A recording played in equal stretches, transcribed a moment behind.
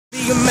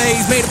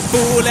amazed. Made a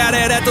fool out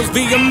of at those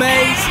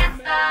VMAs.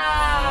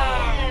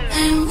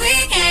 And we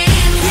can't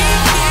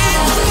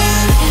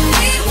and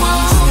we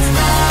won't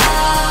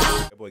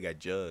stop. That boy got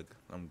jug.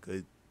 I'm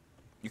good.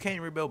 You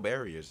can't rebuild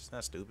barriers. It's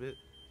not stupid.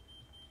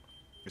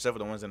 Except for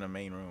the ones in the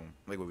main room,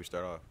 like where we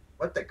start off.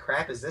 What the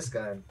crap is this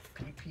gun?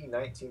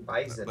 PP-19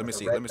 Bison. Let me with a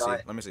see. red Let me see.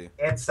 dot Let me see.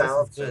 And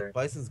silencer.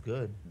 Bison's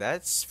good.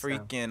 That's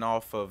freaking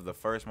off of the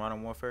first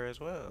Modern Warfare as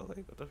well.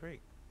 Like what the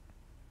freak?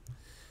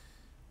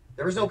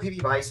 There was no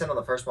PP Bison on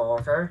the first Modern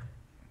Warfare.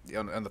 Yeah,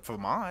 on the for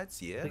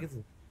mods, yeah.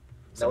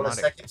 No, the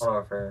second Modern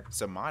Warfare.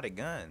 It's a modded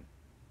gun.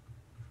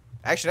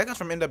 Actually, that comes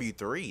from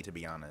NW3. To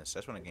be honest,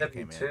 that's when the game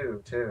came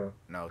in. Two.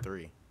 No,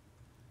 3.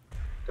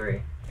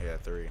 3. Yeah,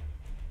 3.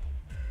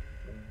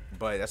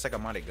 But that's like a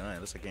modded gun. It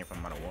looks like it came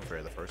from Modern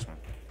Warfare, the first one.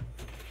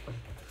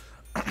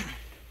 I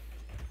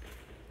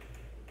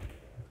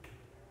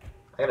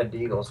got a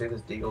deagle. See if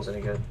this deagle's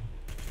any good.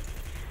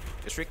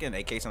 This freaking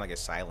AK sound like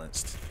it's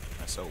silenced.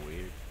 That's so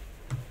weird.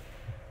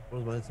 What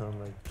does mine sound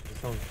like? It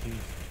sounds cheese.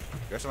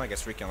 Yours sound like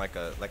it's freaking like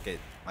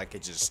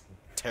it just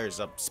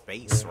tears up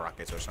space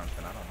rockets or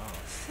something. I don't know.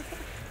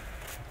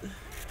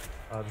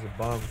 There's a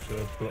bomb. Should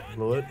I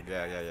blow it?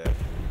 Yeah.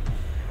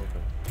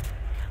 Okay.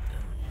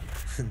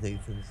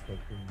 Nathan's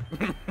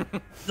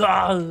fucking.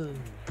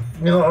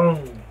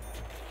 No.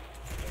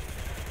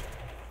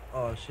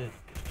 Oh shit.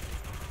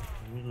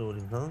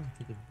 Reloading, huh?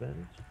 Take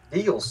advantage.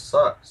 Deagle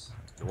sucks.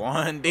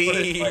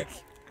 1D.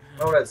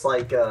 Oh, it's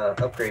like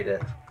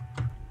upgraded.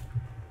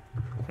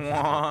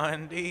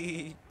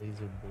 1D.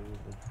 Laser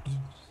bullet.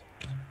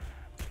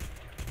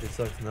 It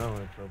sucks now,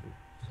 I probably.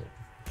 So.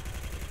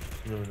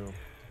 You never know.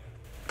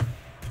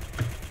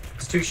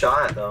 It's 2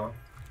 shot though.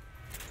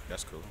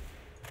 That's cool.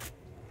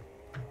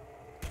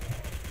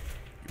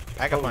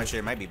 Pack up on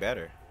shit might be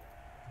better.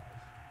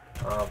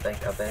 I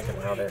think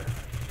about it.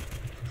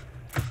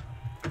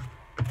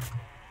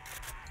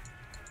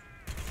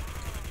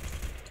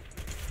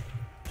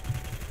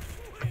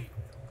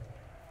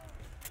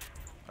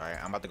 Alright,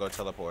 I'm about to go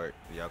teleport.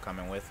 Y'all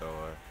coming with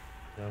or?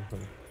 Yeah, I'm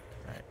coming.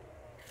 Alright.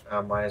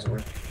 Might as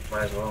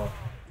well.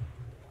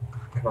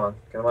 Come on.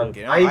 Get on,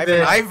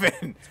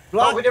 Ivan!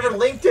 Oh, we never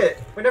linked it.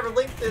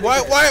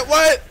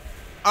 What?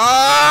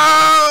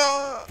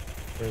 Ah!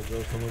 There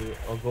goes somebody.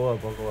 I'll go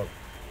up. Well,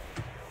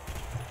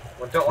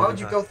 why would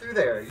you go through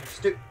there? You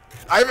stupid.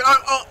 Ivan!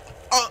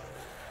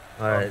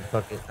 Alright,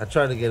 fuck it. I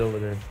tried to get over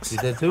there. You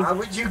did too? Why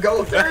would you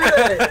go through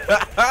there?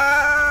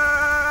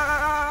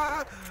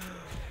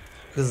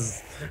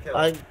 Because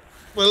I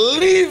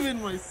believe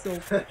in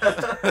myself.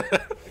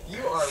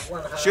 You are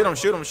one.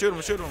 Shoot him!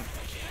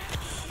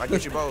 I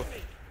get you both.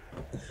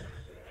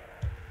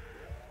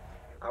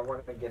 I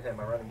want to get him.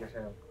 No,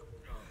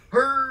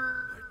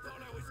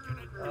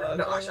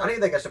 I don't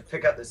even think I should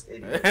pick up this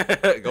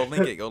idiot. Go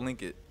link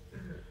it.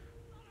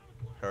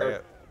 Hurry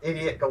up.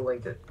 Idiot, go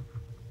link it.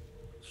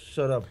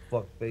 Shut up,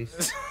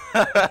 fuckface.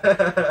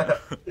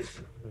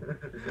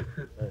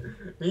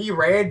 He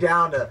ran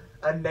down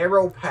a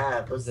narrow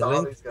path with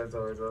zombies guns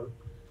over him.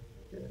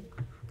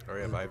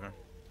 Hurry up, Ivan.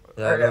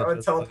 Yeah, Alright, I'm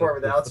gonna teleport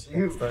without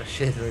you. That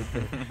shit right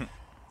there.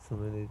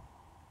 Somebody.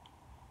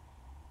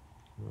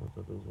 No, I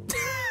thought there was one.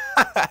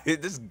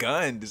 This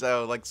gun is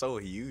like so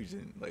huge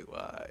and like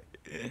why?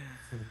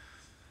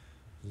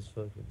 This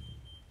fucking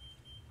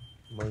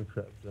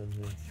Minecraft gun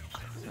here.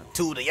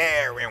 To the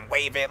air and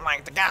wave it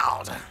like the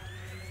gods.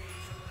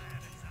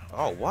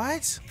 Oh,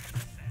 what?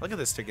 Look at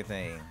this freaking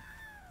thing.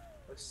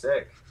 Looks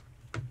sick.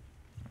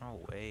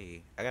 No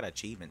way. I got an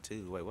achievement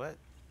too. Wait, what?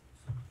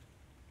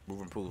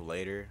 Move improve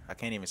later. I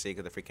can't even see it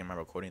because the freaking my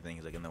recording thing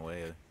is like in the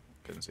way. I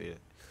couldn't see it.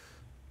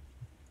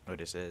 What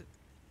it said.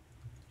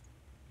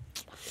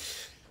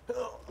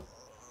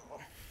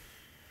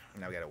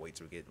 Now we gotta wait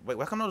till we get. Wait,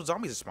 why come those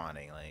zombies are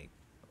spawning? Like,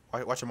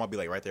 watch them all be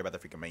like right there by the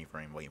freaking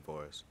mainframe waiting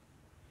for us.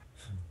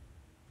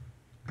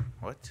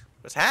 What?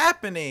 What's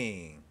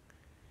happening?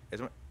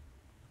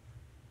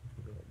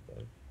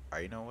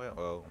 Alright, you know what?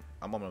 Well,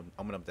 I'm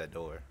open up that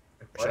door.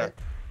 What? Should I?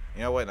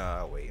 You know what? No,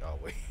 I'll wait.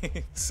 Alright,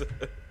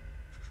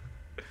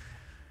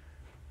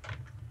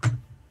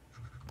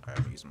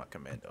 I'm using my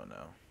commando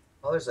now.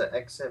 Oh, there's an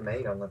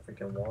XM8 on the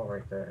freaking wall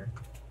right there.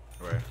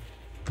 Where?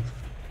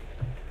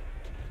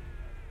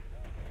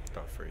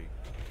 Oh, freak.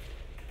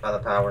 By the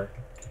power.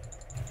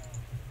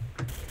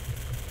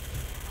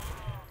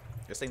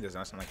 This thing does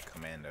not sound like a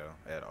commando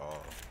at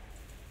all.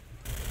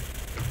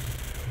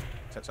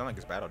 It sounds like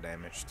it's battle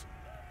damaged.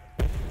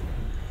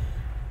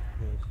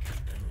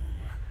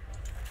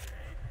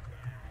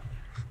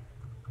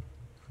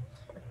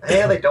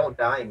 Hey, they don't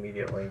die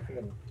immediately. You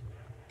can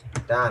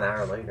die an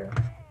hour later.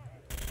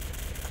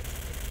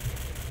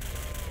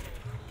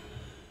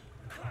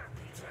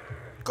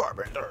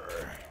 Carpenter.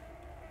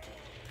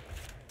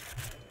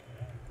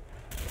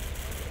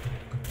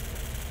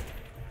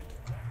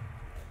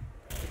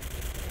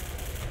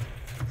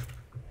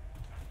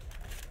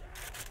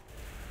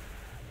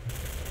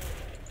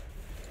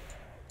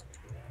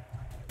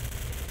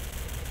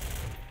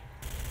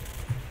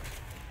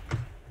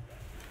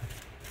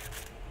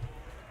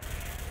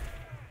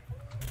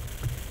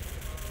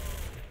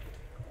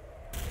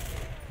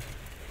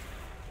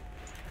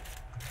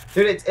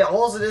 Dude,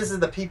 all it is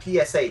the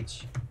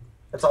PPSH.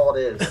 That's all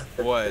it is.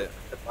 What?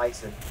 The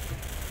bison.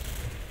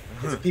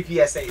 It's a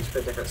PPSH,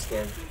 but different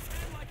skin.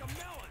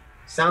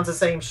 Sounds the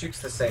same, shoots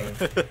the same.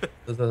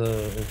 That's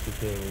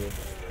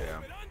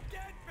Yeah.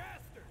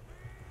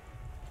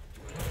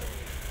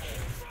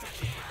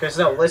 Just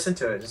no, listen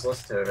to it. Just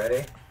listen to it.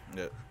 Ready?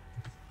 Yep.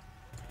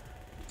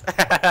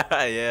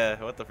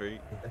 Yeah. What the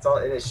freak? It's all.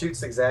 It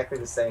shoots exactly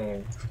the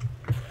same.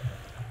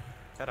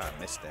 How'd I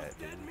miss that,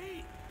 dude?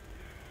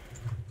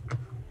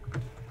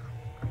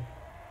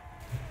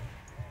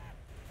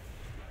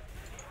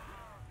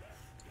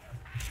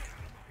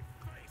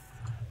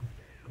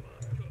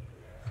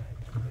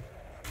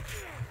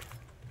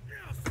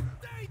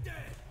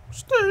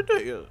 Stay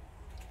there.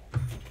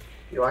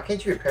 Yo, why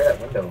can't you repair that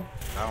window?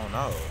 I don't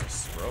know.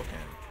 It's broken.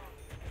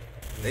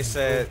 They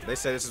said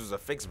this was a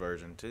fixed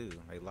version too.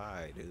 They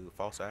lied, dude.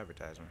 False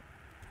advertisement.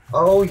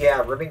 Oh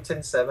yeah,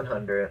 Remington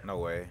 700. No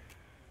way.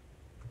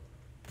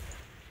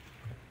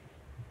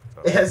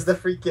 So, It has the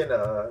freaking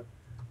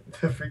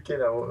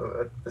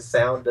the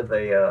sound of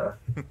a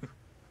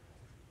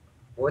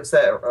what's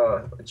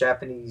that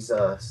Japanese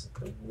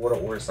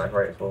what sniper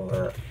rifle,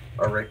 a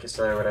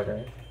Rikisa or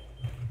whatever.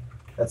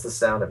 That's the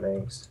sound it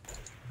makes.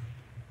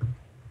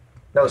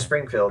 No,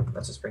 Springfield.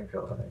 That's a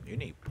Springfield, I think. you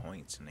need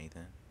points,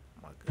 Nathan.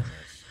 Oh my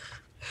goodness.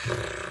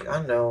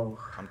 I know.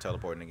 I'm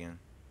teleporting again.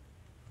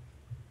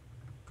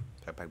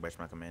 I pack back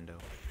my commando.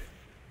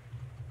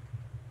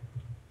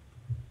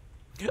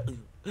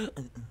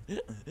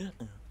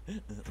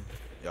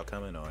 Y'all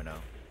coming or no?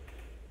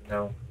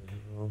 No.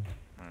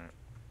 Alright.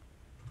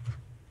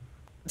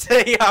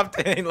 He hopped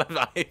in, left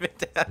Ivan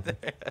down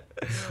there.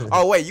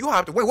 Oh wait, you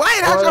hopped. Wait,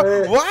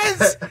 what?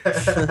 What?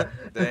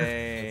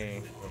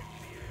 Dang.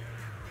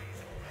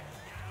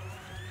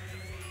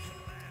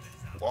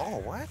 Whoa,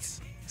 what?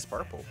 It's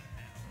purple.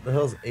 The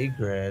hell's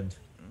 $8,000?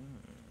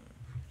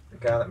 The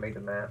guy that made the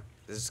map.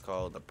 This is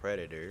called the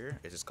Predator.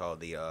 This is called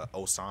the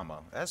Osama.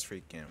 That's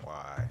freaking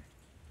why.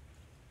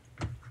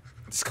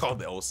 It's called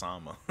the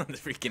Osama. The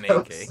freaking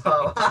AK.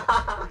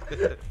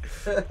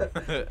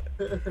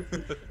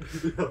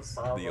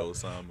 The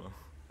Osama.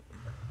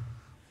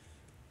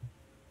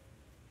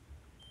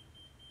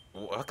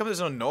 Well, how come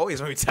there's no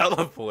noise when we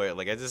teleport?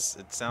 Like, it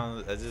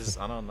sounds,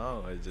 I don't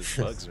know. It just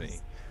bugs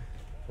me.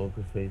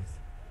 Poker face.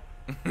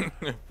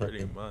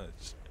 Pretty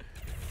much.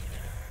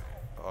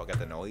 Oh, got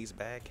the noise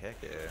back?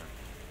 Heck yeah.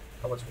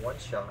 Oh, it's one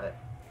shot.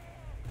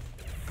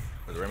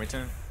 Was it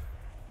Remington?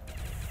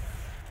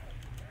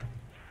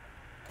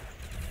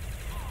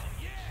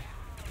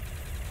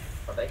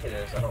 I think it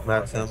is. I don't know.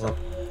 Max ammo.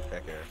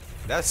 Heck yeah.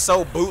 That's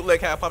so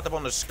bootleg how it popped up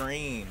on the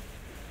screen.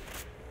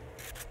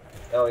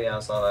 Oh yeah, I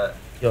saw that.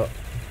 Yo.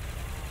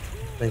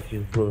 Thank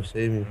you, bro.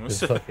 Save me.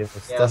 Cause fucking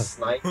Yeah, stuff.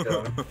 sniped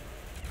him.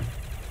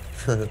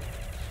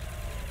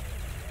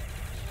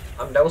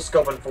 I'm no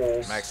scoping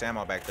fools. Max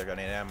ammo back there. I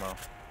need ammo.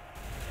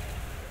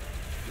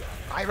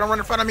 I even run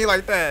in front of me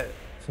like that.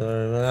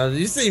 Sorry, man.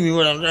 You see me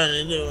what I'm trying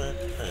to do, man.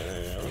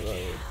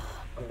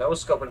 I'm no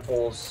scoping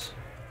fools.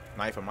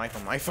 Knife him, knife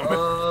him, knife him.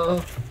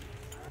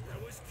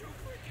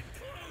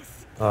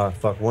 Ah,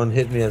 fuck. One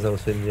hit me as I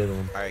was hitting the other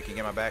one. Alright, can you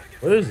get my back?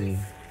 Where is he?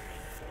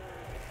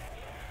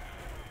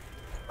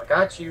 I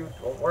got you.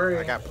 Don't worry.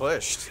 I got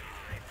pushed.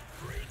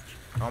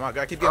 Oh my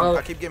god, I keep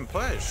getting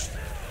pushed.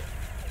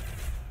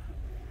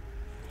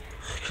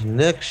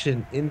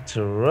 Connection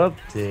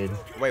interrupted.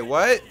 Wait,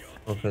 what?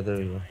 Okay, there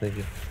we go. Thank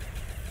you.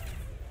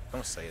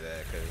 Don't say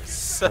that,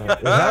 cause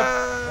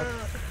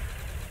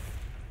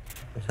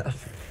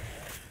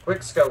Quick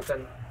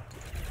scoping.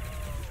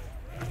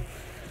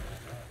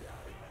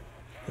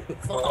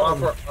 I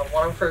want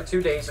them for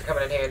 2 days. They're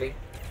coming in handy.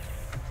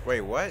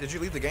 Wait, what? Did you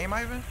leave the game,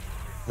 Ivan?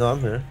 No, I'm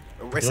here.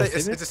 Wait, You don't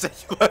see me? it just said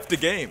you left the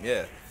game,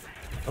 yeah.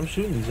 I'm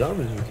shooting these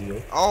zombies with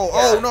you.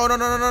 Oh, no.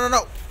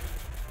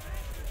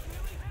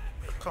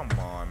 Come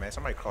on, man.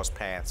 Somebody cross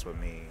paths with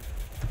me.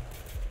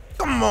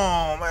 Come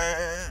on,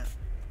 man.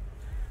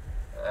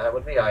 That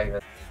would be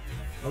Ivan.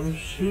 I'm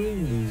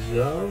shooting these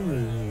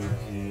zombies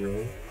with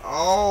you.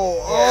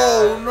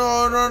 Oh,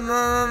 no.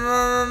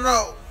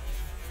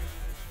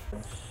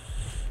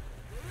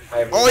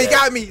 Oh, he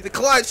got me. The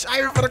clutch.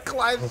 Ivan for the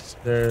clutch.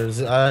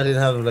 I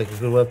didn't have like a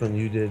good weapon.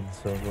 You did,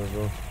 so I'm gonna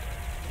go.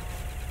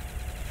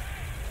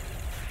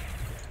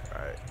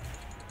 Alright,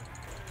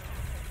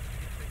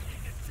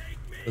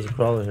 There's a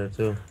crawler here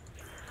too.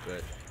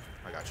 good.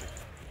 I got you.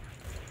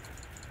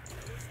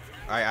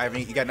 Alright,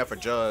 Ivan, you got enough for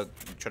Jug.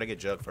 Try to get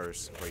Jug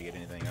first before you get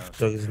anything else.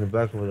 Chuck is in the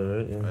back over there,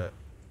 right? Yeah.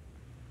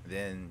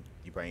 Then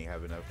you probably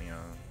have enough,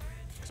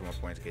 some more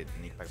points to get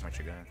Nick back my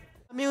gun.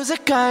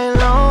 Music I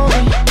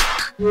lonely.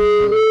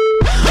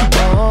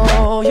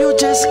 Oh, you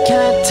just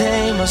can't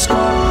tame a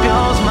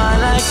Scorpio's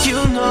mind like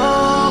you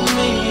know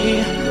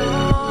me.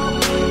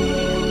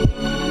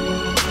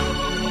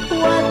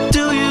 What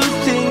do you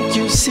think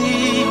you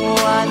see?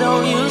 Why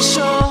don't you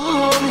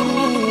show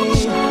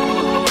me?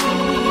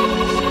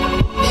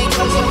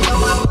 Because you know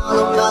I'm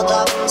all about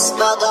that, I'm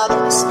all about that,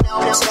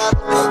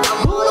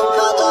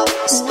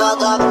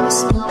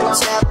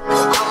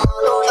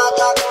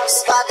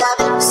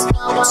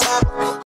 Baba,